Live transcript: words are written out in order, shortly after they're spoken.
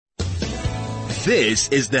This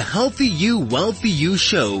is the Healthy You, Wealthy You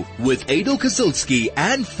show with Adel Kasilski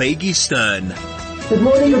and Faggy Stern. Good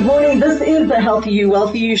morning, good morning. This is the Healthy You,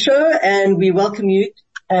 Wealthy You show, and we welcome you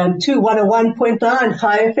to 101.9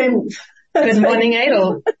 High FM. Good morning,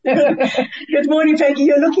 Adel. Good morning, Faggy.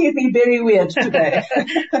 You're looking at me very weird today.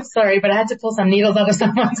 Sorry, but I had to pull some needles out of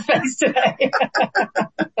someone's face today.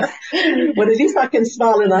 Well, at least I can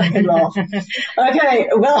smile and I can laugh. Okay,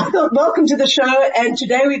 well, welcome to the show. And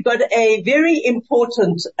today we've got a very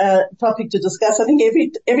important topic to discuss. I think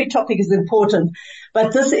every topic is important,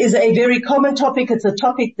 but this is a very common topic. It's a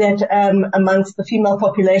topic that amongst the female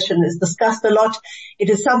population is discussed a lot. It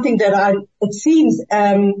is something that it seems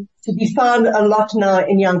to be found a lot now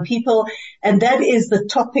in young people, and that is the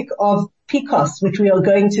topic of PCOS, which we are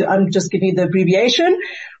going to, I'm just giving you the abbreviation.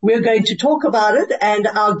 We're going to talk about it, and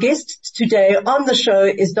our guest today on the show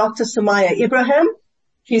is Dr. S Ebrahim.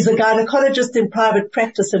 She's a gynecologist in private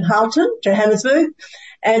practice in Houghton, Johannesburg,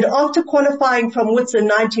 and after qualifying from Wits in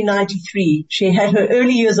 1993, she had her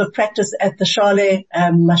early years of practice at the Charlie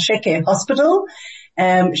Masheke Hospital.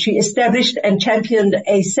 She established and championed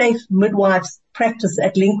a safe midwife's practice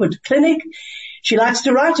at Linkwood Clinic. She likes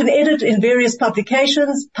to write and edit in various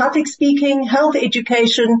publications, public speaking, health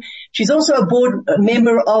education. She's also a board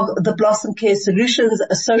member of the Blossom Care Solutions,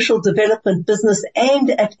 a social development business aimed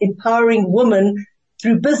at empowering women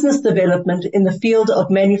through business development in the field of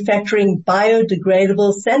manufacturing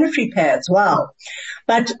biodegradable sanitary pads. Wow.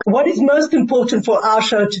 But what is most important for our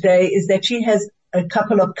show today is that she has a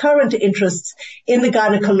couple of current interests in the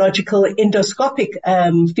gynecological endoscopic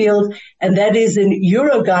field, and that is in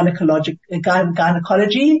urogynecology,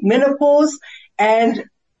 menopause, and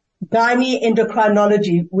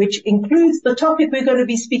gyne-endocrinology, which includes the topic we're going to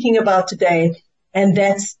be speaking about today, and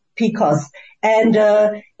that's PCOS. And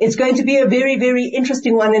it's going to be a very, very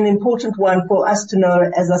interesting one, an important one for us to know,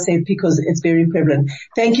 as I said, because it's very prevalent.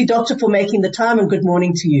 Thank you, Doctor, for making the time, and good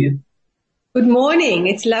morning to you. Good morning.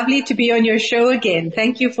 It's lovely to be on your show again.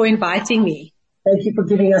 Thank you for inviting me. Thank you for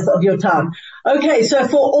giving us of your time. Okay, so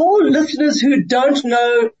for all listeners who don't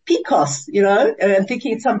know PCOS, and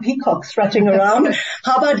thinking it's some peacock strutting around,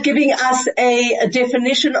 how about giving us a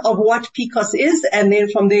definition of what PCOS is, and then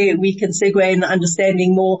from there we can segue in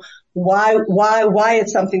understanding more why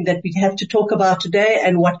it's something that we have to talk about today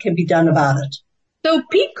and what can be done about it. So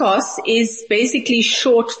PCOS is basically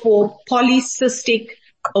short for polycystic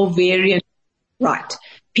ovarian. Right,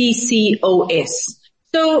 PCOS.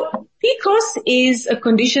 So PCOS is a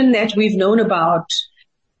condition that we've known about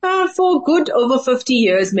for good over 50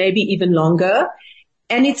 years, maybe even longer.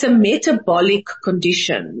 And it's a metabolic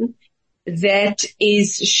condition that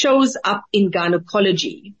shows up in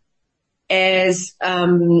gynecology as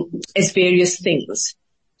various things.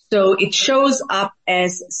 So it shows up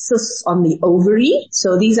as cysts on the ovary.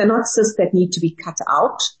 So these are not cysts that need to be cut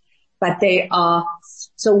out, but they are.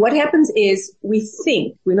 So what happens is we're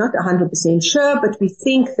not 100% sure, but we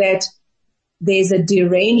think that there's a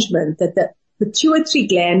derangement, that the pituitary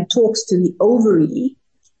gland talks to the ovary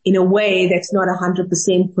in a way that's not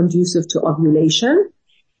 100% conducive to ovulation.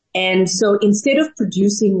 And so instead of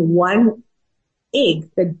producing one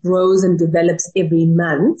egg that grows and develops every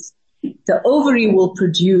month, the ovary will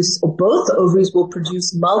produce, or both ovaries will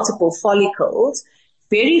produce multiple follicles,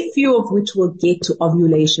 very few of which will get to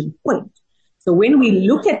ovulation point. So when we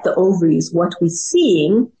look at the ovaries, what we're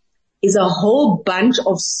seeing is a whole bunch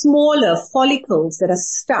of smaller follicles that are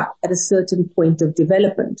stuck at a certain point of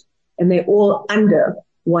development, and they're all under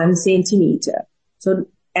 1 centimeter. So,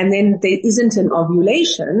 and then there isn't an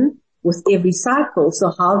ovulation with every cycle.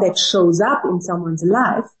 So how that shows up in someone's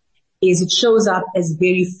life is it shows up as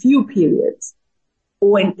very few periods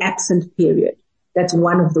or an absent period. That's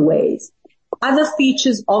one of the ways. Other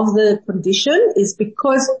features of the condition is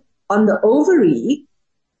because on the ovary,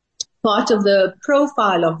 part of the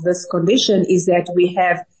profile of this condition is that we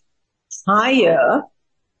have higher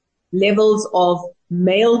levels of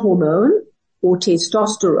male hormone or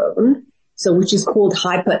testosterone, so which is called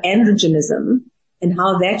hyperandrogenism, and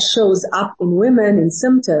how that shows up in women in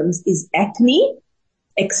symptoms is acne,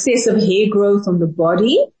 excessive hair growth on the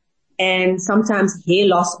body, and sometimes hair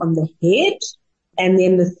loss on the head. And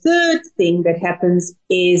then the third thing that happens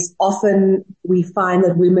is often we find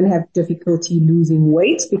that women have difficulty losing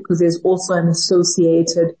weight because there's also an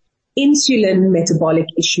associated insulin metabolic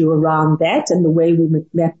issue around that and the way we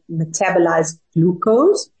metabolize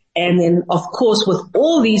glucose. And then, of course, with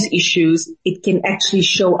all these issues, it can actually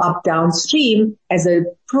show up downstream as a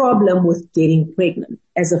problem with getting pregnant,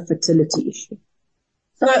 as a fertility issue.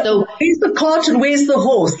 So where's the cart and where's the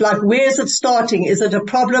horse? Like, where's it starting? Is it a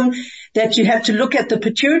problem that you have to look at the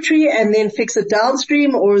pituitary and then fix it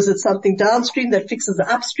downstream, or is it something downstream that fixes the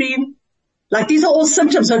upstream? Like, these are all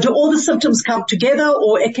symptoms. So do all the symptoms come together,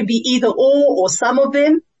 or it can be either or some of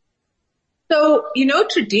them? So,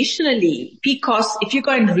 traditionally, PCOS, if you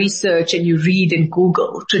go and research and you read and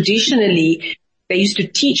Google, traditionally, they used to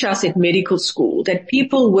teach us at medical school that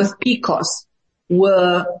people with PCOS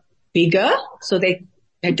were bigger, so they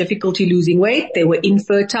had difficulty losing weight, they were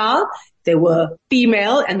infertile, they were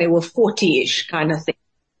female, and they were 40-ish kind of thing.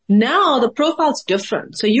 Now the profile's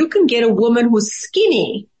different. So you can get a woman who's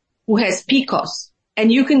skinny who has PCOS,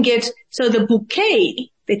 and you can get, so the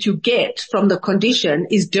bouquet that you get from the condition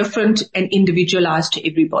is different and individualized to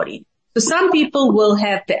everybody. So some people will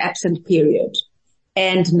have the absent period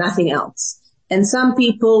and nothing else. And some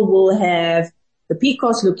people will have the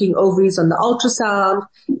PCOS looking ovaries on the ultrasound,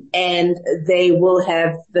 and they will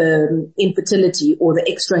have the infertility or the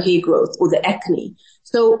extra hair growth or the acne.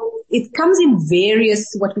 So it comes in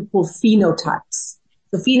various what we call phenotypes.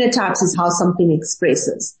 The phenotypes is how something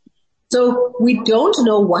expresses. So we don't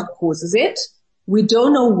know what causes it. We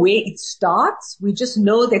don't know where it starts. We just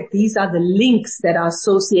know that these are the links that are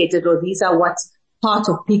associated, or these are what's part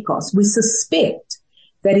of PCOS. We suspect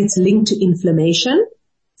that it's linked to inflammation.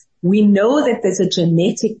 We know that there's a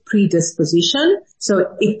genetic predisposition,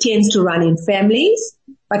 so it tends to run in families,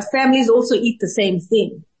 but families also eat the same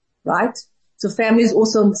thing, right? So families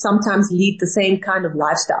also sometimes lead the same kind of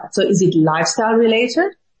lifestyle. So is it lifestyle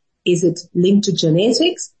related? Is it linked to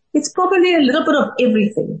genetics? It's probably a little bit of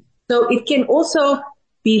everything. So it can also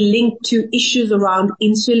be linked to issues around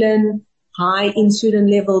insulin, high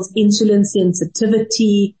insulin levels, insulin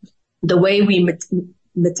sensitivity, the way we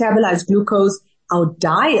metabolize glucose. Our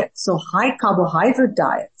diet, so high carbohydrate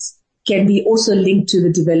diets, can be also linked to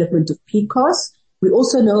the development of PCOS. We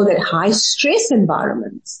also know that high stress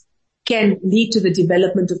environments can lead to the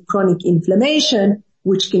development of chronic inflammation,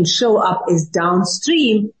 which can show up as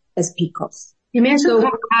downstream as PCOS. You mentioned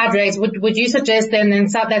carbohydrates. Would you suggest then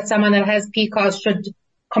that someone that has PCOS should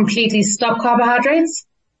completely stop carbohydrates?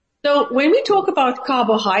 So when we talk about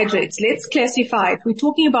carbohydrates, let's classify it. We're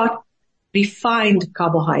talking about refined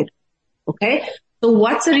carbohydrates. Okay. So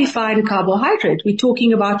what's a refined carbohydrate? We're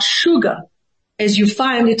talking about sugar as you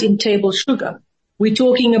find it in table sugar. We're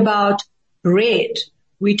talking about bread.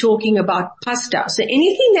 We're talking about pasta. So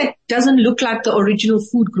anything that doesn't look like the original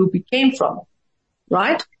food group it came from,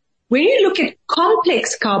 right? When you look at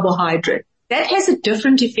complex carbohydrate, that has a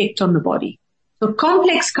different effect on the body. So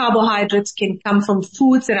complex carbohydrates can come from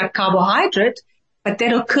foods that are carbohydrate, but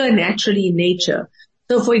that occur naturally in nature.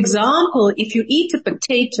 So for example, if you eat a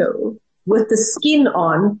potato with the skin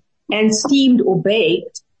on and steamed or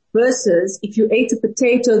baked, versus if you ate a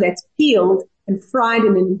potato that's peeled and fried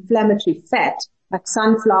in an inflammatory fat like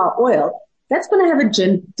sunflower oil, that's going to have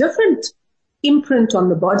a different imprint on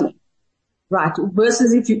the body, right?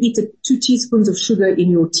 Versus if you eat 2 teaspoons of sugar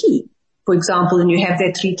in your tea, for example, and you have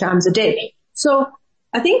that 3 times a day. So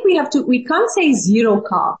I think we can't say zero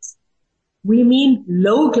carbs. We mean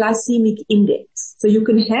low glycemic index. So you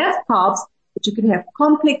can have carbs, but you can have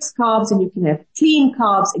complex carbs, and you can have clean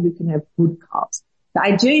carbs, and you can have good carbs. The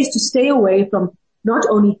idea is to stay away from not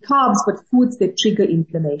only carbs, but foods that trigger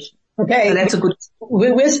inflammation. Okay. So that's a good.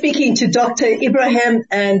 We're speaking to Dr. Ebrahim,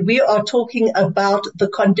 and we are talking about the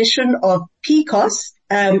condition of PCOS,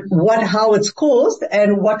 how it's caused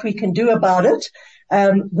and what we can do about it.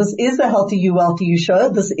 This is the Healthy You, Wealthy You show.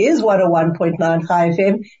 This is 101.9 High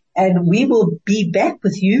FM, and we will be back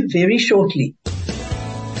with you very shortly.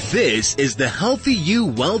 This is the Healthy You,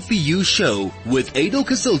 Wealthy You show with Adel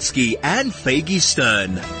Kasilski and Faggy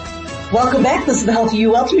Stern. Welcome back. This is the Healthy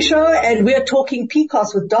You, Wealthy You show, and we're talking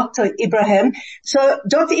PCOS with Dr. Ebrahim. So,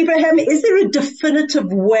 Dr. Ebrahim, is there a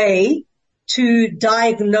definitive way to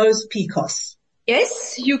diagnose PCOS?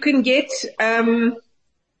 Yes, you can get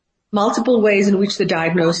multiple ways in which the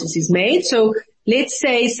diagnosis is made. So let's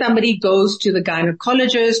say somebody goes to the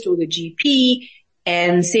gynecologist or the GP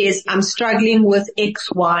and says, I'm struggling with X,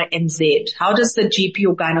 Y, and Z. How does the GP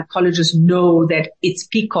or gynecologist know that it's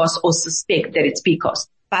PCOS or suspect that it's PCOS?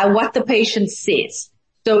 By what the patient says.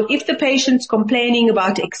 So if the patient's complaining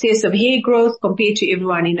about excessive hair growth compared to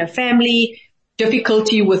everyone in her family,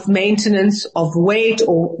 difficulty with maintenance of weight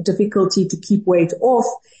or difficulty to keep weight off,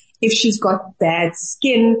 if she's got bad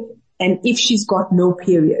skin, and if she's got no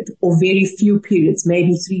period or very few periods,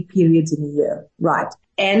 maybe 3 periods in a year, right?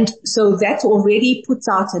 And so that already puts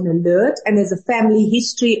out an alert, and there's a family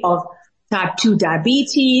history of type 2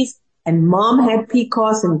 diabetes, and mom had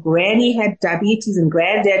PCOS, and granny had diabetes, and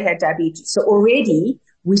granddad had diabetes. So already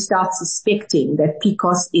we start suspecting that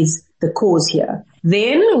PCOS is the cause here.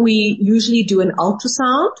 Then we usually do an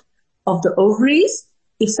ultrasound of the ovaries.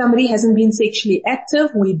 If somebody hasn't been sexually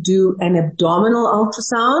active, we do an abdominal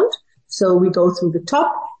ultrasound. So we go through the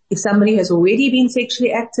top. If somebody has already been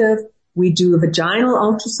sexually active, we do a vaginal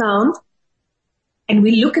ultrasound and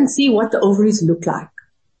we look and see what the ovaries look like.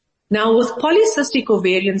 Now with polycystic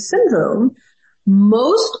ovarian syndrome,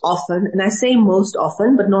 most often, and I say most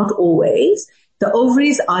often, but not always, the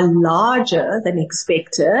ovaries are larger than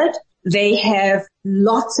expected. They have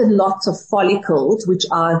lots and lots of follicles, which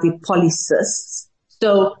are the polycysts.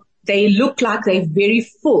 So they look like they're very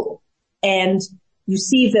full. And you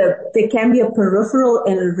see there can be a peripheral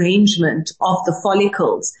arrangement of the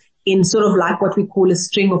follicles in sort of like what we call a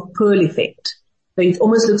string of pearl effect. So it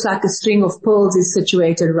almost looks like a string of pearls is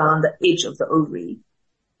situated around the edge of the ovary.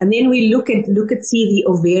 And then we look at see the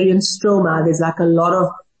ovarian stroma. There's like a lot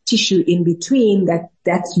of tissue in between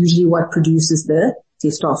that's usually what produces the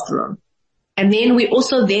testosterone. And then we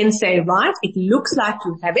also then say, right, it looks like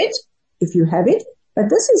you have it, if you have it. But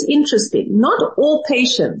this is interesting. Not all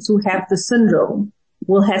patients who have the syndrome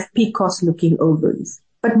will have PCOS looking ovaries,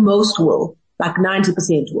 but most will, like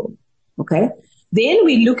 90% will. Okay. Then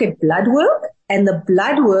we look at blood work, and the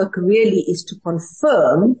blood work really is to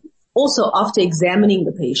confirm, also after examining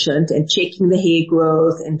the patient and checking the hair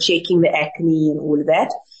growth and checking the acne and all of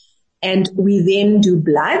that. And we then do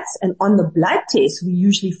bloods, and on the blood test, we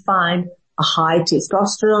usually find a high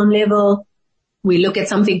testosterone level. We look at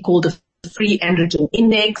something called a free androgen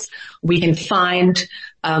index. We can find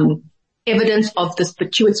evidence of this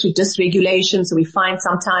pituitary dysregulation. So we find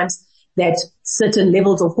sometimes that certain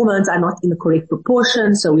levels of hormones are not in the correct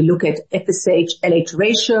proportion. So we look at FSH-LH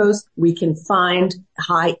ratios. We can find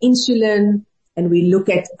high insulin, and we look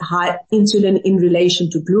at high insulin in relation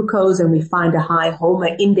to glucose, and we find a high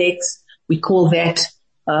HOMA index. We call that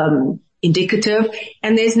indicative.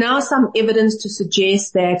 And there's now some evidence to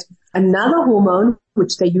suggest that another hormone,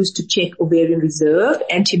 which they use to check ovarian reserve,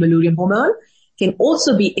 anti-Müllerian hormone, can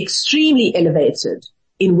also be extremely elevated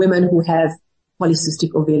in women who have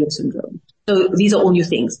polycystic ovarian syndrome. So these are all new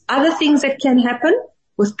things. Other things that can happen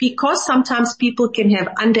with PCOS, sometimes people can have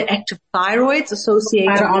underactive thyroids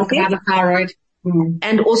associated with it. Thyroid.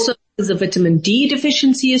 And also there's a vitamin D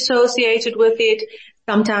deficiency associated with it.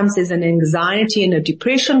 Sometimes there's an anxiety and a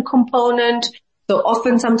depression component. So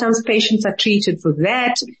often sometimes patients are treated for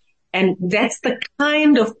that. And that's the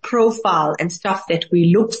kind of profile and stuff that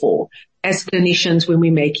we look for as clinicians when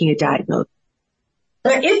we're making a diagnosis.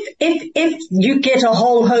 So if you get a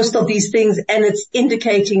whole host of these things and it's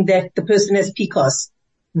indicating that the person has PCOS,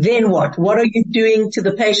 then what? What are you doing to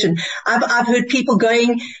the patient? I've heard people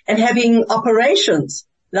going and having operations,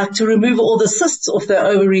 like to remove all the cysts off their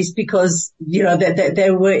ovaries because, you know, they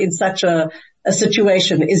were in such a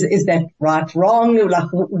situation. Is that right, wrong? Like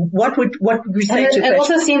what would we say to it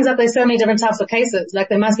also seems like there's so many different types of cases. Like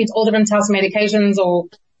there must be all different types of medications or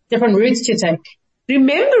different routes to take.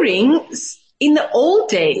 Remembering in the old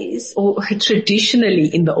days, or traditionally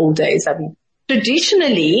in the old days,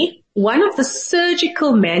 traditionally, one of the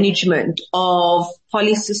surgical management of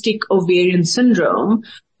polycystic ovarian syndrome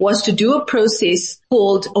was to do a process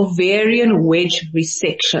called ovarian wedge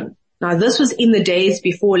resection. Now this was in the days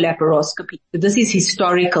before laparoscopy. So this is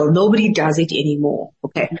historical. Nobody does it anymore.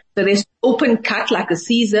 Okay. So there's open cut like a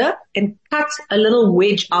Caesar and cut a little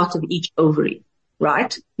wedge out of each ovary,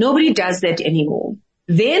 right? Nobody does that anymore.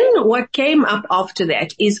 Then what came up after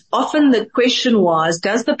that is often the question was,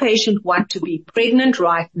 does the patient want to be pregnant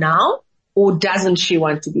right now or doesn't she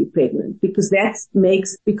want to be pregnant? Because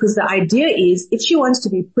the idea is if she wants to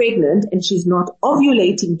be pregnant and she's not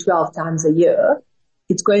ovulating 12 times a year,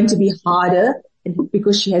 it's going to be harder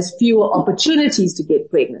because she has fewer opportunities to get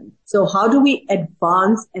pregnant. So how do we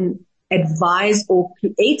advance and advise or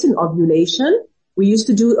create an ovulation? We used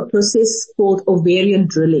to do a process called ovarian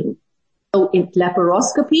drilling. So in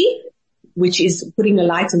laparoscopy, which is putting a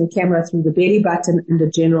light and a camera through the belly button under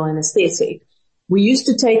general anesthetic, we used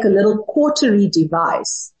to take a little cautery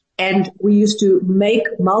device and we used to make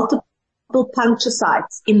multiple puncture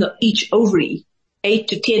sites in each ovary, 8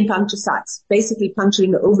 to 10 puncture sites, basically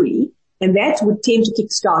puncturing the ovary, and that would tend to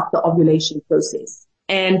kickstart the ovulation process.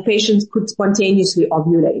 And patients could spontaneously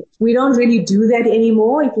ovulate. We don't really do that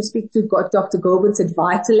anymore. If you speak to Dr. Gobitz at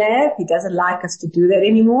VitaLab, he doesn't like us to do that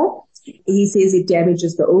anymore. He says it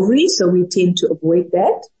damages the ovary, so we tend to avoid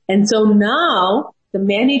that. And so now the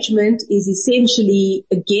management is essentially,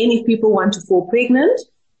 again, if people want to fall pregnant,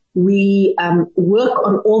 we work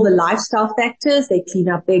on all the lifestyle factors. They clean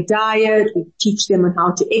up their diet. We teach them on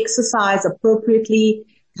how to exercise appropriately,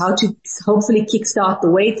 how to hopefully kickstart the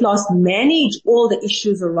weight loss, manage all the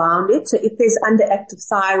issues around it. So if there's underactive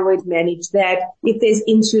thyroid, manage that. If there's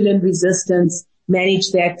insulin resistance,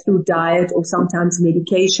 manage that through diet or sometimes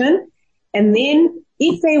medication. And then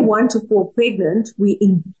if they want to fall pregnant, we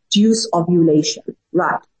induce ovulation,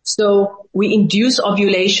 right? So we induce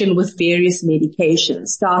ovulation with various medications,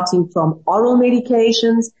 starting from oral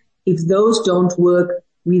medications. If those don't work,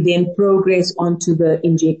 we then progress onto the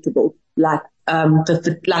injectable, like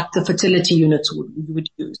the fertility units we would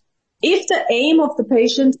use. If the aim of the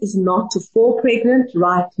patient is not to fall pregnant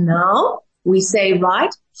right now, we say,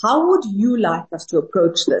 right, how would you like us to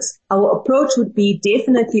approach this? Our approach would be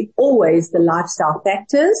definitely always the lifestyle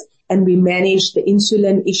factors, and we manage the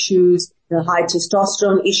insulin issues, the high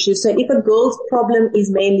testosterone issues. So if a girl's problem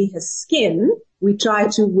is mainly her skin, we try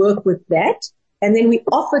to work with that, and then we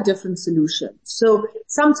offer different solutions. So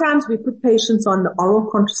sometimes we put patients on the oral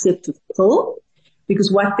contraceptive pill,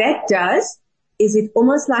 because what that does is it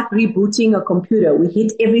almost like rebooting a computer. We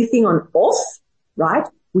hit everything on off, right?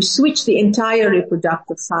 We switch the entire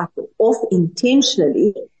reproductive cycle off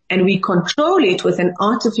intentionally, and we control it with an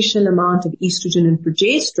artificial amount of estrogen and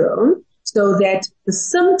progesterone so that the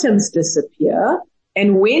symptoms disappear.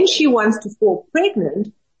 And when she wants to fall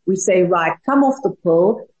pregnant, we say, right, come off the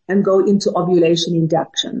pill and go into ovulation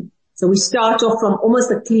induction. So we start off from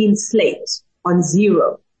almost a clean slate on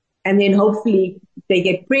zero. And then hopefully they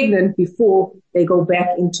get pregnant before they go back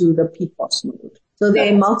into the PCOS mode. So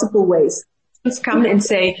there are multiple ways. Let's come and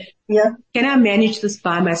say, yeah, can I manage this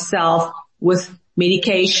by myself with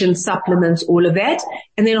medication, supplements, all of that?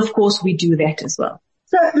 And then of course we do that as well.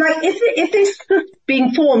 So like if there's cysts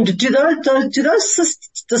being formed, do those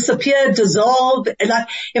cysts disappear, dissolve? Like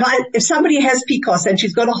if somebody has PCOS and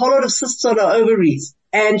she's got a whole lot of cysts on her ovaries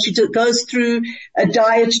and she goes through a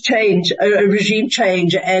diet change, a regime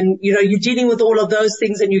change, and you're dealing with all of those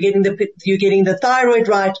things and you're getting the thyroid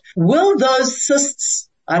right, will those cysts,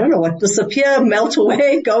 I don't know what, disappear, melt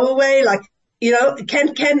away, go away? Like,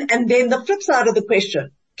 and then the flip side of the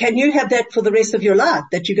question, can you have that for the rest of your life,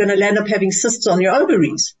 that you're going to end up having cysts on your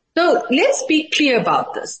ovaries? So let's be clear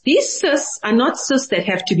about this. These cysts are not cysts that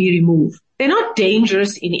have to be removed. They're not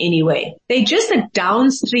dangerous in any way. They're just a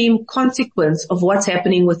downstream consequence of what's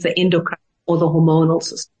happening with the endocrine or the hormonal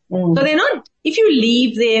system. So they're not, if you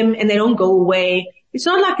leave them and they don't go away, it's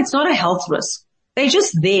not a health risk. They're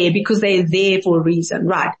just there because they're there for a reason,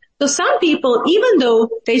 right? So some people, even though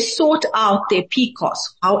they sort out their PCOS,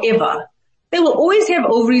 however, they will always have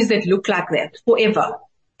ovaries that look like that forever.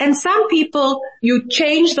 And some people, you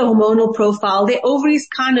change the hormonal profile, their ovaries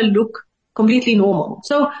kind of look completely normal.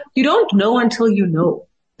 So you don't know until you know.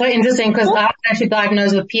 So interesting, because I was actually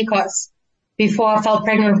diagnosed with PCOS before I fell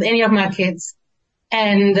pregnant with any of my kids.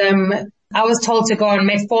 And I was told to go on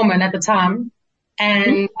metformin at the time.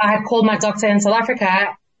 And I had called my doctor in South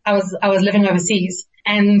Africa. I was living overseas.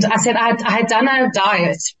 And I said I had done a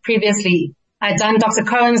diet previously. I'd done Dr.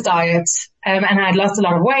 Cohen's diet, and I had lost a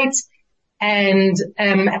lot of weight. And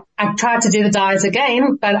I tried to do the diet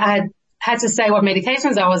again, but I had to say what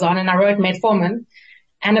medications I was on, and I wrote metformin.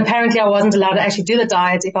 And apparently I wasn't allowed to actually do the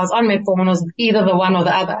diet if I was on metformin. It was either the one or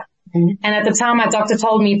the other. And at the time my doctor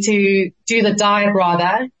told me to do the diet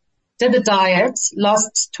rather. Did the diet,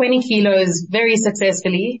 lost 20 kilos very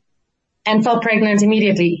successfully, and fell pregnant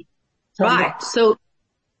immediately. Right. So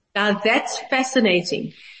now that's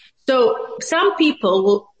fascinating. So some people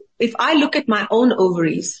will, if I look at my own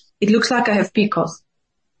ovaries, it looks like I have PCOS,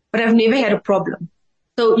 but I've never had a problem.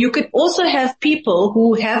 So you could also have people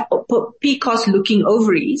who have PCOS looking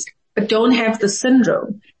ovaries, but don't have the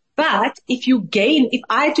syndrome. But if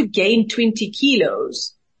I had to gain 20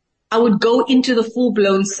 kilos, I would go into the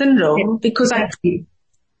full-blown syndrome because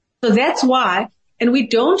so that's why, and we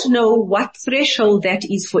don't know what threshold that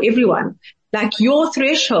is for everyone. Like your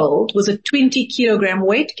threshold was a 20 kilogram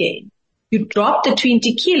weight gain. You dropped the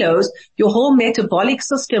 20 kilos, your whole metabolic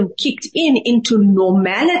system kicked into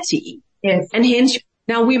normality. Yes. And hence,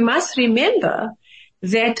 now we must remember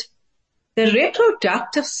that the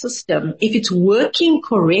reproductive system, if it's working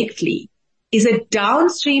correctly, is a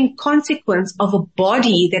downstream consequence of a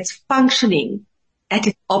body that's functioning at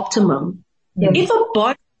its optimum. Yes. If a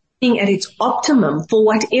body is functioning at its optimum for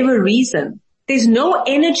whatever reason, there's no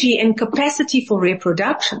energy and capacity for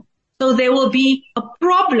reproduction. So there will be a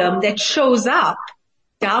problem that shows up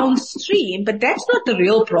downstream, but that's not the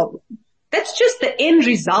real problem. That's just the end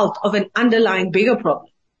result of an underlying bigger problem.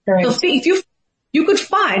 Right. So if you could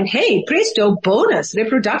find, hey, presto, bonus,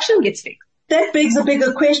 reproduction gets fixed. That begs a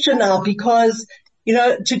bigger question now, because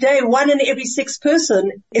today 1 in every 6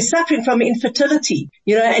 person is suffering from infertility,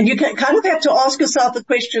 and you kind of have to ask yourself the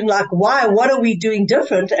question like, why? What are we doing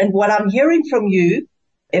different? And what I'm hearing from you,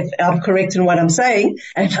 if I'm correct in what I'm saying,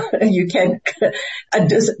 and you can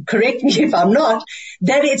correct me if I'm not,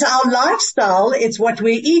 that it's our lifestyle, it's what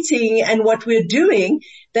we're eating and what we're doing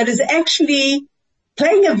that is actually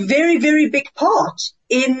playing a very, very big part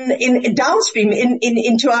in downstream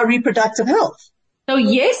into our reproductive health. So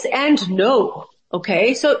yes and no.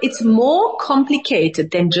 Okay. So it's more complicated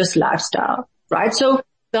than just lifestyle, right? So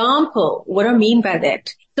example, what I mean by that.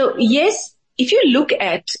 So yes, if you look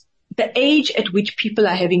at the age at which people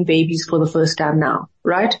are having babies for the first time now,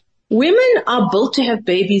 right? Women are built to have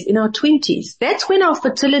babies in our 20s. That's when our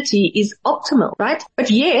fertility is optimal, right? But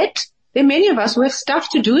yet, there are many of us who have stuff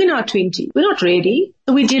to do in our 20s. We're not ready,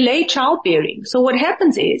 so we delay childbearing. So what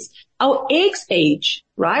happens is our eggs age,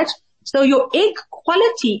 right? So your egg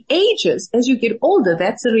quality ages as you get older.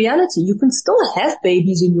 That's the reality. You can still have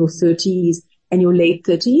babies in your 30s and your late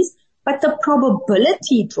 30s, but the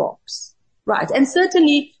probability drops, right? And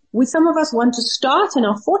certainly, some of us want to start in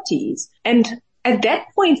our 40s, and at that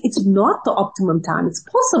point, it's not the optimum time. It's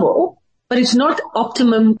possible, but it's not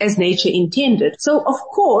optimum as nature intended. So, of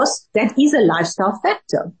course, that is a lifestyle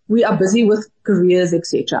factor. We are busy with careers,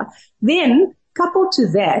 etc. Then, coupled to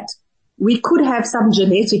that, we could have some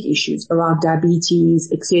genetic issues around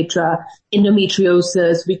diabetes, etc.,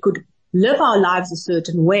 endometriosis. We could live our lives a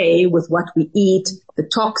certain way with what we eat, the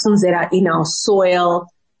toxins that are in our soil,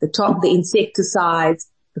 the insecticides,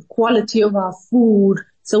 the quality of our food.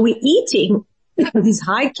 So we're eating these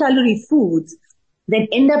high calorie foods that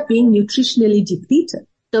end up being nutritionally depleted.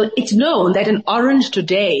 So it's known that an orange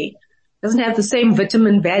today doesn't have the same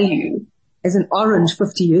vitamin value as an orange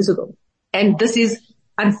 50 years ago. And this is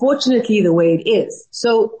unfortunately the way it is.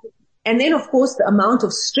 So, and then of course the amount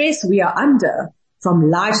of stress we are under from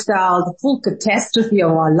lifestyle, the full catastrophe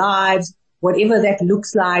of our lives, whatever that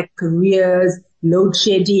looks like, careers, load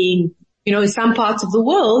shedding. In some parts of the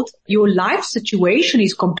world, your life situation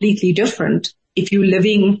is completely different if you're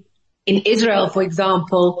living in Israel, for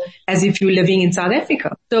example, as if you're living in South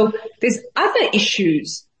Africa. So there's other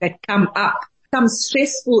issues that come up, some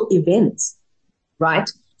stressful events, right?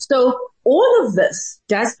 So all of this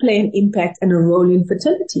does play an impact and a role in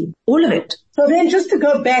fertility, all of it. So then just to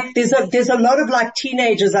go back, there's a lot of like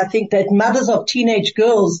teenagers, I think that mothers of teenage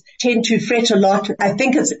girls tend to fret a lot. I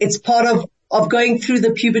think it's part of going through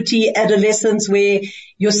the puberty, adolescence where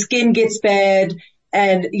your skin gets bad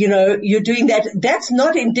and, you're doing that. That's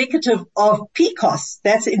not indicative of PCOS.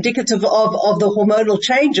 That's indicative of the hormonal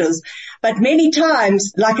changes. But many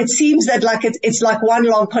times, like it seems that like it's like one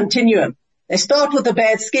long continuum. They start with the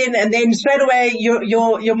bad skin and then straight away you're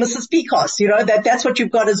Mrs. PCOS, that's what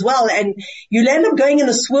you've got as well. And you end up going in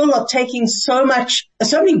a swirl of taking so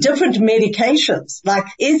many different medications. Like,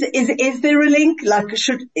 is there a link? Like, is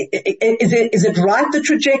it right, the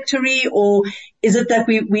trajectory, or is it that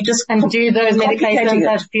we just and do those medications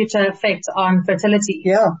have future effects on fertility?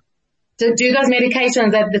 Yeah. Do those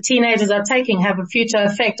medications that the teenagers are taking have a future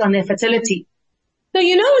effect on their fertility? So,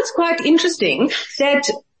 it's quite interesting that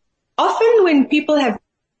often when people have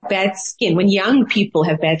bad skin, when young people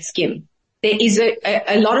have bad skin, there is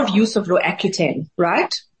a lot of use of Roaccutane,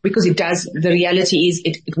 right? Because the reality is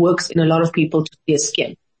it works in a lot of people to clear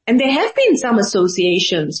skin. And there have been some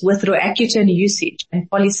associations with Roaccutane usage and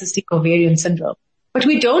polycystic ovarian syndrome. But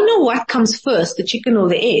we don't know what comes first, the chicken or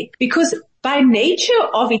the egg, because by nature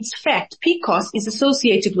of its fact, PCOS is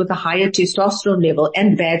associated with a higher testosterone level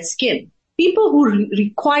and bad skin. People who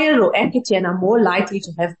require Roaccutane are more likely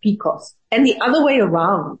to have PCOS, and the other way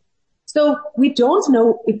around. So we don't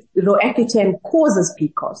know if Roaccutane causes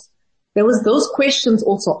PCOS. There was those questions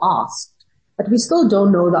also asked, but we still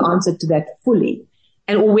don't know the answer to that fully.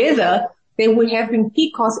 And whether there would have been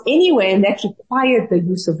PCOS anyway, and that required the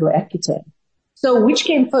use of Roaccutane. So which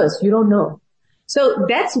came first? You don't know. So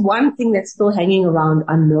that's one thing that's still hanging around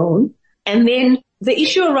unknown. And then the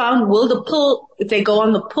issue around will the pill, if they go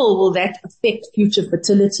on the pill, will that affect future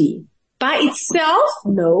fertility? By itself,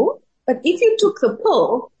 no. But if you took the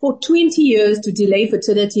pill for 20 years to delay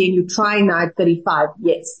fertility and you try now at 35,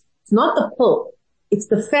 yes. It's not the pill. It's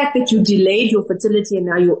the fact that you delayed your fertility and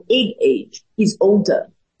now your egg age is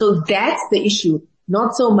older. So that's the issue,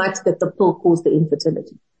 not so much that the pill caused the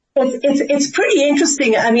infertility. It's pretty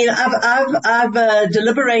interesting. I mean, I've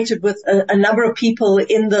deliberated with a number of people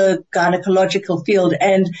in the gynecological field,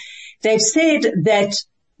 and they've said that,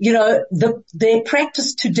 their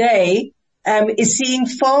practice today, is seeing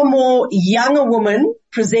far more younger women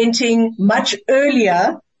presenting much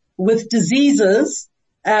earlier with diseases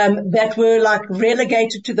that were like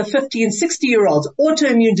relegated to the 50 and 60-year-olds,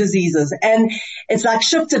 autoimmune diseases. And it's like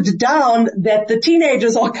shifted down that the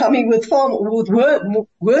teenagers are coming with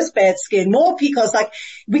worse bad skin, more PCOS. Like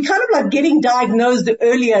we kind of like getting diagnosed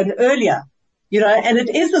earlier and earlier, and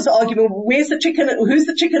it is this argument, where's the chicken, who's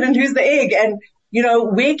the chicken and who's the egg? And,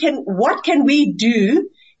 what can we do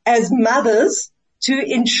as mothers to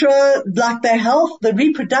ensure like the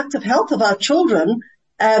reproductive health of our children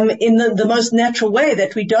in the most natural way,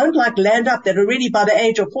 that we don't like land up that already by the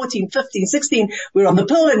age of 14, 15, 16, we're on the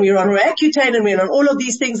pill and we're on Roaccutane and we're on all of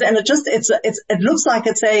these things. And it looks like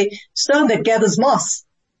it's a stone that gathers moss.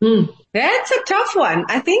 That's a tough one.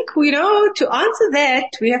 I think, to answer that,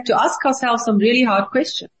 we have to ask ourselves some really hard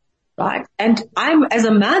questions, right? And as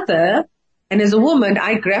a mother and as a woman,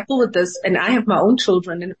 I grapple with this, and I have my own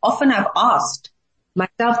children, and often I've asked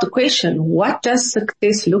myself the question, what does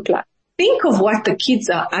success look like? Think of what the kids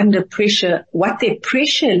are under pressure, what their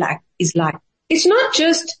pressure is like. It's not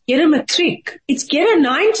just get a matric. It's get a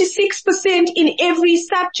 96% in every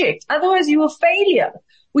subject. Otherwise you're a failure,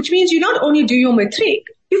 which means you not only do your matric,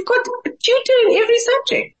 you've got a tutor in every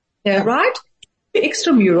subject. Yeah. Right?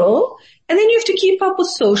 Extramural. And then you have to keep up with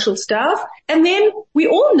social stuff. And then we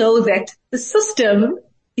all know that the system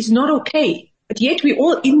is not okay. But yet we're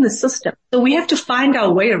all in the system. So we have to find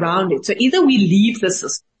our way around it. So either we leave the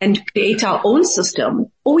system and create our own system,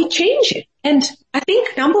 or we change it. And I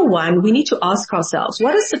think number one, we need to ask ourselves,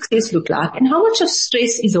 what does success look like and how much of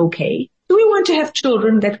stress is okay? Do we want to have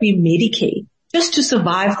children that we medicate just to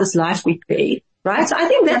survive this life we create? Right? So I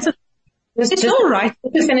think it's all right.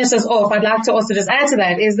 To finish this off, I'd like to also just add to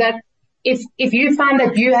that is that if you find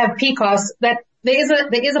that you have PCOS, that there is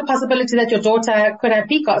a possibility that your daughter could have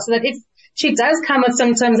PCOS, so that if she does come with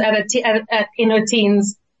symptoms in her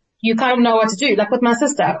teens, you kind of know what to do. Like with my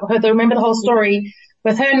sister, remember the whole story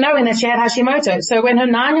with her knowing that she had Hashimoto. So when her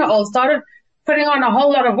 9-year-old started putting on a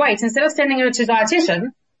whole lot of weight, instead of sending her to a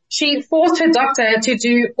dietitian, she forced her doctor to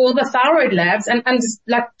do all the thyroid labs and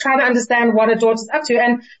like try to understand what her daughter's up to.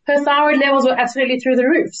 And her thyroid levels were absolutely through the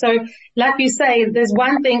roof. So like you say, there's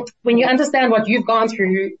one thing, when you understand what you've gone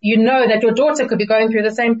through, you know that your daughter could be going through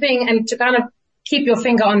the same thing, and to kind of keep your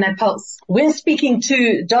finger on that pulse. We're speaking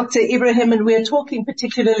to Dr. Ebrahim, and we're talking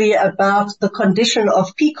particularly about the condition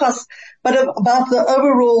of PCOS, but about the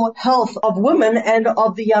overall health of women and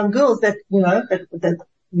of the young girls that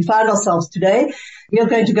we find ourselves today. We are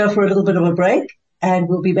going to go for a little bit of a break, and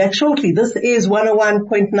we'll be back shortly. This is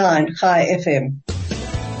 101.9 Chai FM.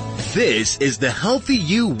 This is the Healthy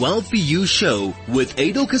You, Wealthy You show with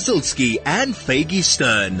Adel Kasilski and Faggy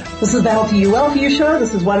Stern. This is the Healthy You, Wealthy You show.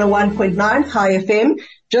 This is 101.9 Chai FM.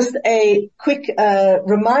 Just a quick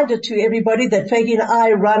reminder to everybody that Faggy and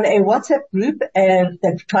I run a WhatsApp group and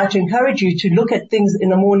that try to encourage you to look at things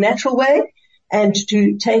in a more natural way and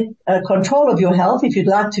to take control of your health. If you'd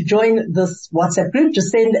like to join this WhatsApp group,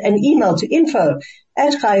 just send an email to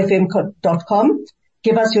info@chaifm.com.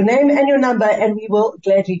 Give us your name and your number and we will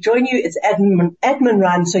gladly join you. It's admin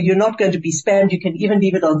run, so you're not going to be spammed. You can even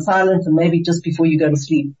leave it on silent and maybe just before you go to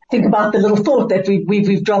sleep. Think about the little thought that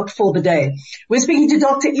we've dropped for the day. We're speaking to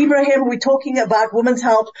Dr. Ebrahim. We're talking about women's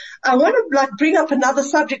health. I want to bring up another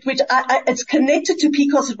subject which it's connected to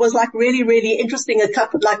PCOS. It was really, really interesting. A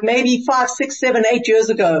couple, maybe 5, 6, 7, 8 years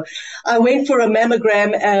ago, I went for a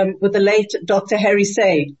mammogram, with the late Dr. Harry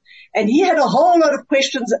Said, and he had a whole lot of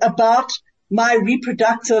questions about my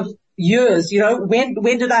reproductive years, when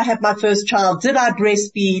did I have my first child? Did I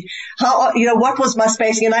breastfeed? How, what was my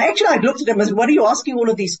spacing? And I looked at him and said, what are you asking all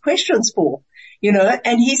of these questions for?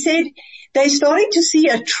 And he said, they're starting to see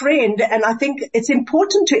a trend. And I think it's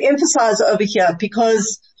important to emphasize over here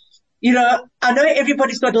because, I know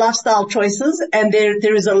everybody's got lifestyle choices and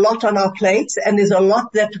there is a lot on our plates and there's a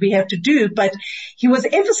lot that we have to do, but he was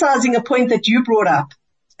emphasizing a point that you brought up.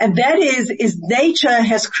 And that is nature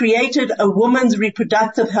has created a woman's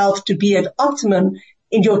reproductive health to be at optimum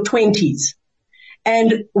in your 20s.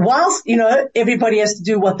 And whilst, everybody has to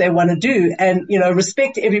do what they want to do and,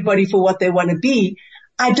 respect everybody for what they want to be,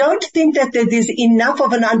 I don't think that there's enough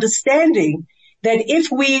of an understanding that if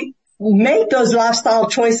we make those lifestyle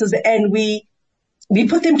choices and we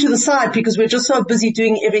put them to the side because we're just so busy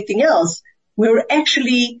doing everything else, we're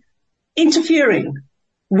actually interfering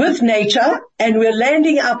with nature, and we're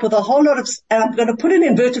landing up with a whole lot of, and I'm going to put in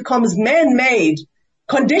inverted commas, man-made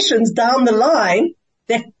conditions down the line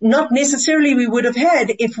that not necessarily we would have had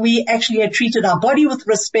if we actually had treated our body with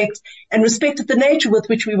respect and respected the nature with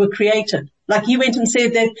which we were created. Like he went and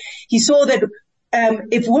said that he saw that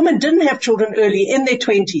if women didn't have children early in their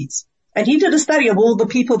 20s, and he did a study of all the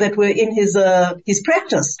people that were in his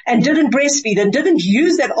practice and didn't breastfeed and didn't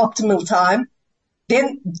use that optimal time,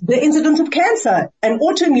 then the incidence of cancer and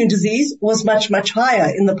autoimmune disease was much, much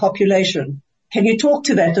higher in the population. Can you talk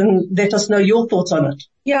to that and let us know your thoughts on it?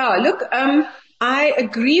 Yeah, look, I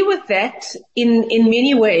agree with that in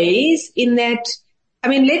many ways, in that, I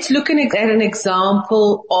mean, let's look at an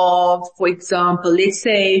example of, for example, let's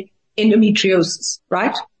say endometriosis,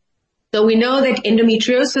 right? So we know that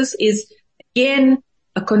endometriosis is, again,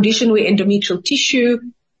 a condition where endometrial tissue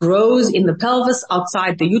grows in the pelvis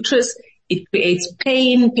outside the uterus. It creates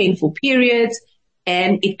pain, painful periods,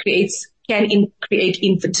 and it can create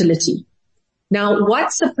infertility. Now,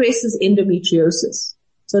 what suppresses endometriosis?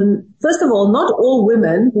 So first of all, not all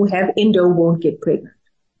women who have endo won't get pregnant.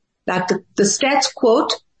 Like the stats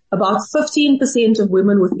quote, about 15% of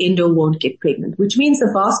women with endo won't get pregnant, which means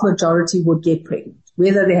the vast majority would get pregnant,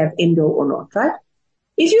 whether they have endo or not, right?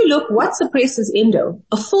 If you look, what suppresses endo?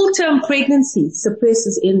 A full-term pregnancy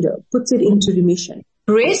suppresses endo, puts it into remission.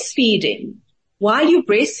 Breastfeeding. While you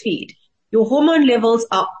breastfeed, your hormone levels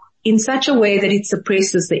are in such a way that it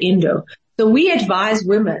suppresses the endo. So we advise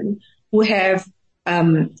women who have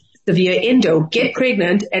severe endo, get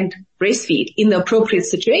pregnant and breastfeed in the appropriate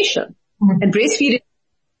situation. Mm-hmm. And breastfeed,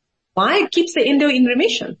 why? It keeps the endo in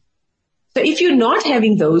remission. So if you're not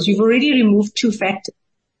having those, you've already removed two factors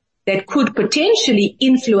that could potentially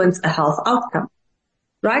influence a health outcome,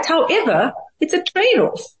 right? However, it's a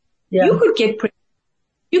trade-off. Yeah. You could get pregnant.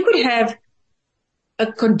 You could have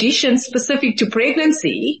a condition specific to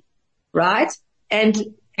pregnancy, right? And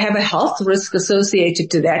have a health risk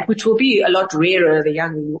associated to that, which will be a lot rarer the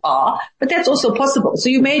younger you are, but that's also possible. So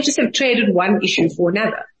you may just have traded one issue for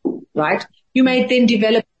another, right? You may then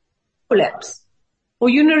develop prolapse or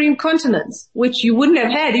urinary incontinence, which you wouldn't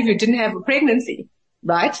have had if you didn't have a pregnancy,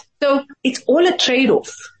 right? So it's all a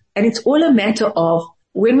trade-off, and it's all a matter of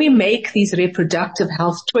when we make these reproductive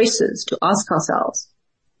health choices to ask ourselves,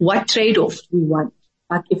 what trade-off do we want?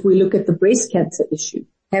 Like if we look at the breast cancer issue,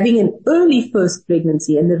 having an early first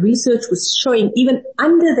pregnancy, and the research was showing even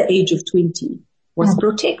under the age of 20 was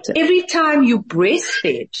protective. Every time you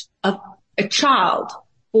breastfed a child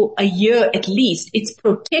for a year at least, it's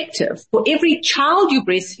protective. For every child you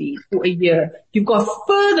breastfeed for a year, you've got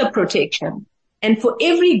further protection. And for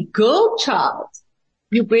every girl child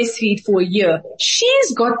you breastfeed for a year,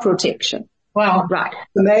 she's got protection. Wow. Right.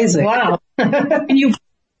 Amazing. Wow.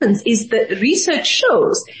 And is the research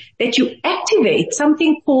shows that you activate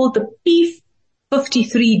something called the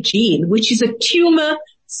P53 gene, which is a tumor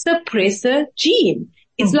suppressor gene.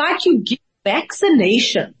 It's like you give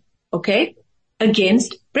vaccination, okay,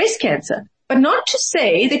 against breast cancer, but not to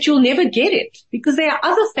say that you'll never get it, because there are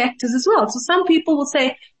other factors as well. So some people will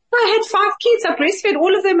say, I had 5 kids, I breastfed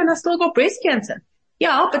all of them and I still got breast cancer.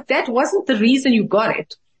 Yeah, but that wasn't the reason you got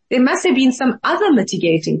it. There must have been some other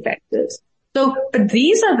mitigating factors. So, but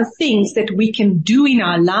these are the things that we can do in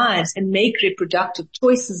our lives and make reproductive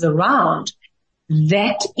choices around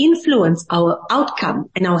that influence our outcome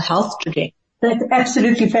and our health trajectory. That's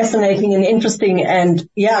absolutely fascinating and interesting. And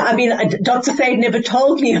yeah, I mean, Dr. Said never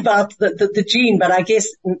told me about the gene, but I guess,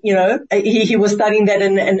 you know, he was studying that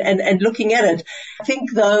and looking at it. I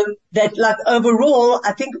think though that like overall,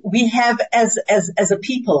 I think we have as a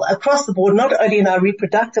people across the board, not only in our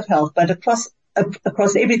reproductive health, but across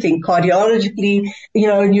everything, cardiologically, you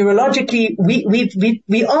know, neurologically,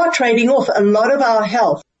 we are trading off a lot of our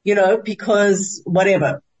health, you know, because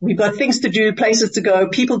whatever. We've got things to do, places to go,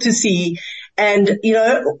 people to see. And, you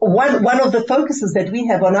know, one of the focuses that we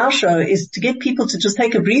have on our show is to get people to just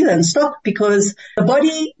take a breather and stop, because the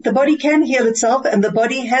body can heal itself, and the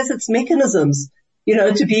body has its mechanisms, you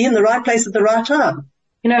know, to be in the right place at the right time.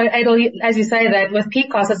 You know, Adel, as you say that with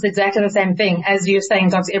PCOS, it's exactly the same thing as you're saying,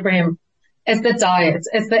 Dr. Ebrahim. It's the diet,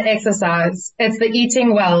 it's the exercise, it's the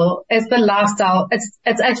eating well, it's the lifestyle. It's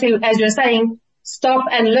actually, as you're saying, stop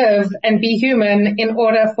and live and be human in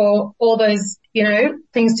order for all those, you know,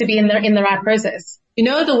 things to be in the right process. You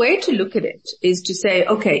know, the way to look at it is to say,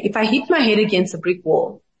 okay, if I hit my head against a brick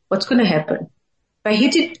wall, what's going to happen? If I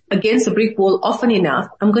hit it against a brick wall often enough,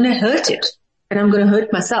 I'm going to hurt it, and I'm going to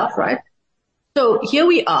hurt myself, right? So here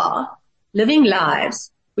we are living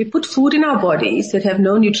lives. We put food in our bodies that have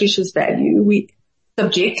no nutritious value. We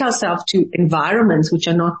subject ourselves to environments which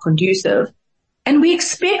are not conducive, and we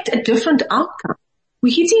expect a different outcome.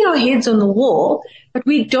 We're hitting our heads on the wall, but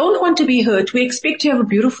we don't want to be hurt. We expect to have a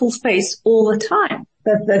beautiful face all the time.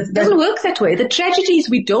 It doesn't work that way. The tragedy is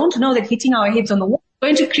we don't know that hitting our heads on the wall is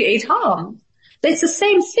going to create harm. It's the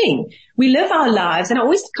same thing. We live our lives, and I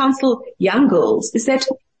always counsel young girls, is that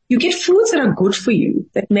you get foods that are good for you,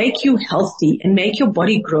 that make you healthy and make your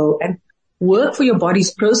body grow and work for your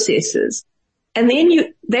body's processes. And then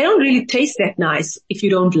they don't really taste that nice if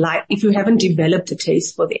you haven't developed a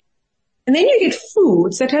taste for them. And then you get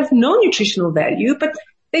foods that have no nutritional value, but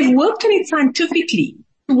they've worked on it scientifically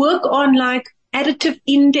to work on like additive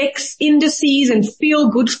indices and feel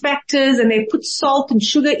good factors, and they put salt and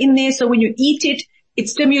sugar in there. So when you eat it, it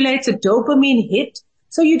stimulates a dopamine hit.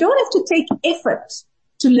 So you don't have to take effort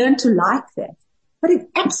to learn to like that, but it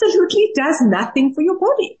absolutely does nothing for your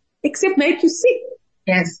body except make you sick.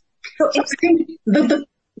 Yes. So the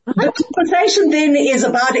conversation then is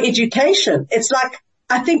about education. It's like,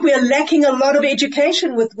 I think we are lacking a lot of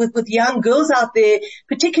education with young girls out there,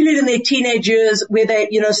 particularly in their teenage years, where they,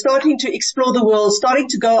 starting to explore the world, starting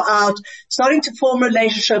to go out, starting to form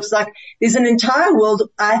relationships. Like, there's an entire world.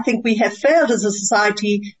 I think we have failed as a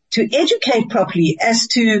society to educate properly as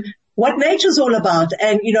to what nature's all about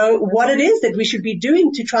and, what it is that we should be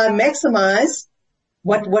doing to try and maximize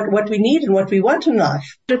what we need and what we want in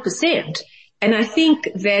life. 100%. And I think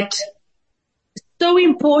that so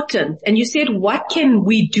important. And you said, what can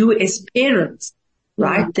we do as parents,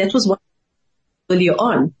 right? Mm-hmm. That was what earlier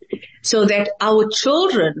on, so that our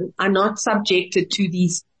children are not subjected to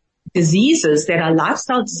these diseases that are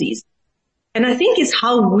lifestyle diseases. And I think it's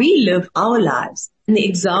how we live our lives and the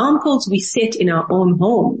examples we set in our own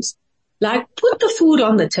homes. Like, put the food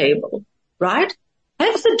on the table, right?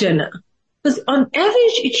 Have the dinner. Because on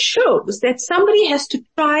average, it shows that somebody has to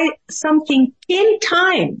try something 10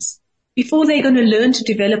 times before they're going to learn to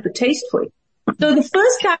develop a taste for it. So the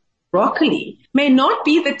first time broccoli may not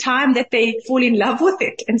be the time that they fall in love with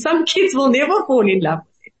it. And some kids will never fall in love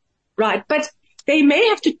with it, right? But they may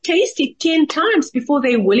have to taste it 10 times before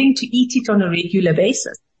they're willing to eat it on a regular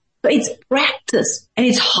basis. So it's practice and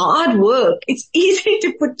it's hard work. It's easy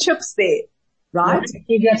to put chips there, right?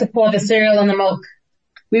 You have to pour the cereal and the milk.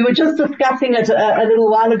 We were just discussing it a little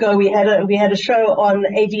while ago. We had a show on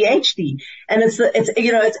ADHD, and it's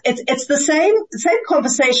the same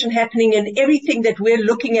conversation happening in everything that we're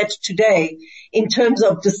looking at today in terms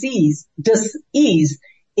of dis-ease,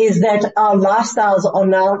 is that our lifestyles are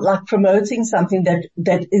now like promoting something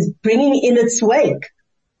that is bringing in its wake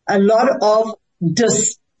a lot of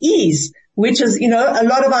dis-ease, which is, a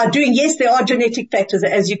lot of our doing. Yes, there are genetic factors,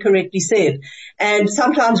 as you correctly said. And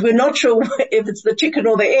sometimes we're not sure if it's the chicken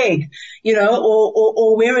or the egg,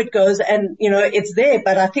 or where it goes. And, it's there.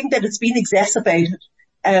 But I think that it's been exacerbated,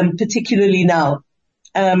 particularly now,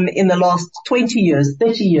 in the last 20 years,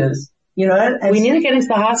 30 years, We need to get into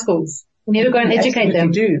the high schools. We need to go and educate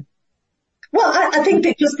them. Do. Well, I think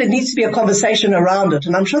there needs to be a conversation around it.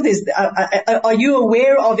 And I'm sure are you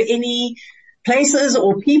aware of any places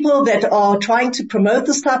or people that are trying to promote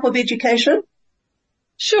this type of education?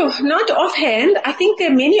 Sure, not offhand. I think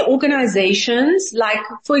there are many organizations, like,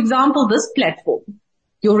 for example, this platform,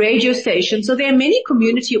 your radio station. So there are many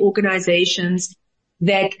community organizations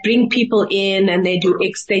that bring people in and they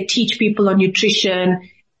teach people on nutrition.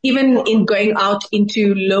 Even in going out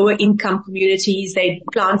into lower income communities, they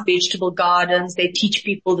plant vegetable gardens. They teach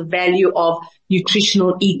people the value of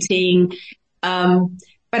nutritional eating.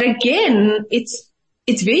 But again, it's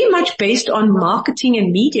very much based on marketing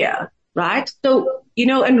and media, right? So,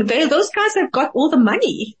 and those guys have got all the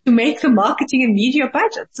money to make the marketing and media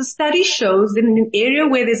budgets. The study shows that in an area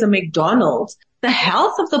where there's a McDonald's, the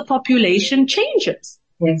health of the population changes.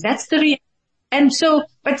 Yes. That's the reality. And so,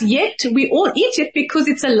 but yet we all eat it because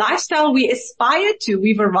it's a lifestyle we aspire to.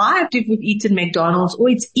 We've arrived if we've eaten McDonald's, or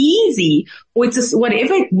it's easy, or it's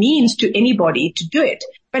whatever it means to anybody to do it.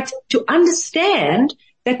 But to understand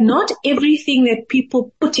that not everything that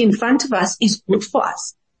people put in front of us is good for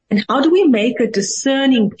us. And how do we make a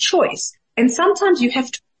discerning choice? And sometimes you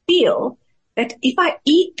have to feel that if I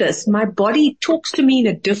eat this, my body talks to me in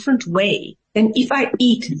a different way than if I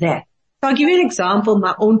eat that. So I'll give you an example,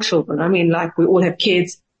 my own children. I mean, like, we all have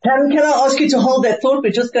kids. Karen, can I ask you to hold that thought?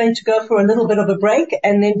 We're just going to go for a little bit of a break,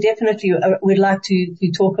 and then definitely we'd like to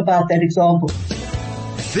talk about that example.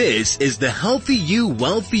 This is the Healthy You,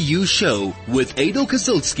 Wealthy You show with Adel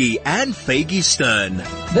Kasilski and Faggy Stern.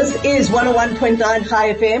 This is 101.9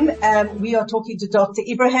 High FM. We are talking to Dr.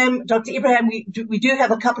 Ebrahim. Dr. Ebrahim, we do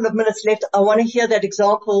have a couple of minutes left. I want to hear that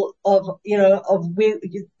example of where,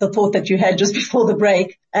 the thought that you had just before the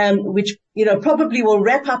break, which, probably will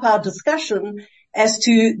wrap up our discussion as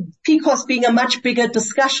to PCOS being a much bigger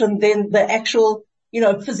discussion than the actual,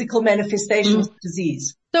 physical manifestations of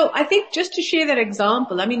disease. So I think just to share that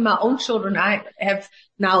example, I mean, my own children, I have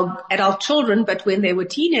now adult children, but when they were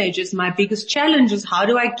teenagers, my biggest challenge is how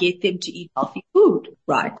do I get them to eat healthy food,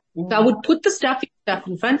 right? So I would put the stuff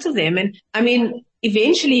in front of them. And I mean,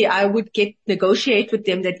 eventually I would negotiate with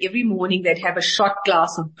them that every morning they'd have a shot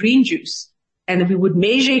glass of green juice. and we would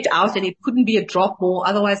measure it out, and it couldn't be a drop more,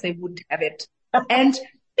 otherwise they wouldn't have it. And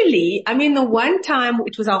really, I mean, the one time,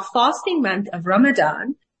 it was our fasting month of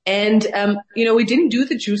Ramadan, and, we didn't do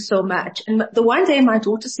the juice so much. And the one day my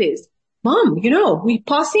daughter says, Mom, we're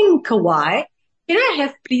passing Kauai. Can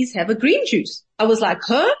I please have a green juice? I was like,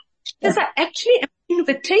 huh? Because I actually am feeling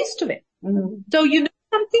the taste of it. Mm-hmm. So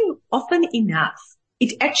something often enough,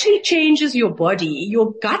 it actually changes your body,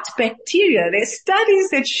 your gut bacteria. There's studies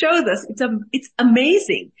that show this. It's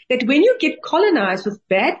amazing that when you get colonized with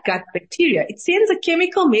bad gut bacteria, it sends a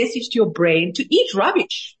chemical message to your brain to eat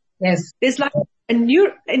rubbish. Yes. There's like an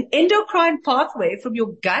endocrine pathway from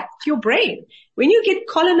your gut to your brain. When you get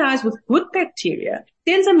colonized with good bacteria,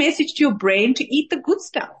 it sends a message to your brain to eat the good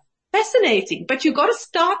stuff. Fascinating. But you got to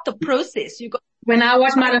start the process. When I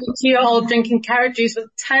watch my little 2-year-old drinking carrot juice with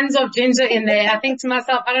tons of ginger in there, I think to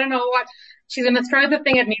myself, I don't know what, she's going to throw the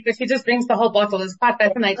thing at me, but she just drinks the whole bottle. It's quite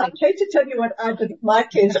fascinating. I hate to tell you what I did with my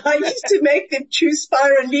kids. I used to make them chew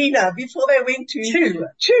spirulina before they went to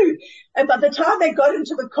chew. And by the time they got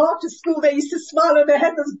into the car to school, they used to smile and they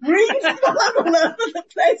had this green spot all over the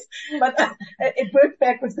place. But it worked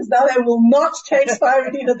backwards because now they will not take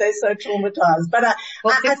spirulina. They're so traumatized. But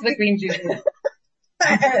it's the green juice.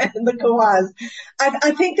 And the Kauais.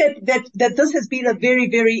 I think that this has been a very,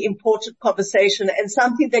 very important conversation and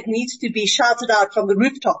something that needs to be shouted out from the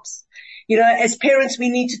rooftops. As parents, we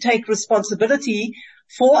need to take responsibility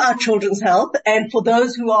for our children's health, and for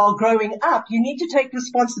those who are growing up, you need to take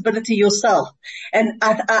responsibility yourself. And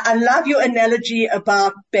I love your analogy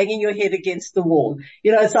about banging your head against the wall.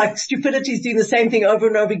 It's like stupidity is doing the same thing over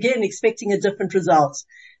and over again, expecting a different result.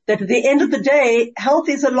 That at the end of the day, health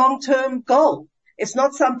is a long-term goal. It's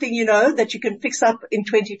not something, that you can fix up in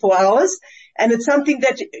 24 hours. And it's something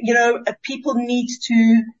that, people need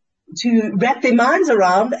to wrap their minds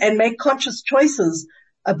around and make conscious choices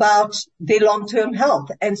about their long-term health.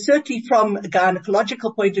 And certainly from a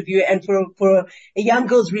gynecological point of view and for a young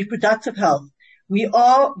girl's reproductive health, we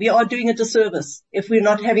are doing a disservice if we're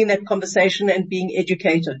not having that conversation and being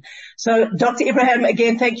educated. So Dr. Ebrahim,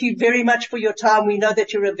 again, thank you very much for your time. We know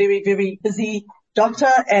that you're a very, very busy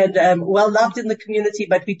doctor and well loved in the community,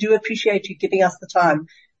 but we do appreciate you giving us the time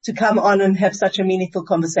to come on and have such a meaningful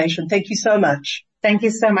conversation. Thank you so much. Thank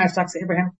you so much, Dr. Ebrahim.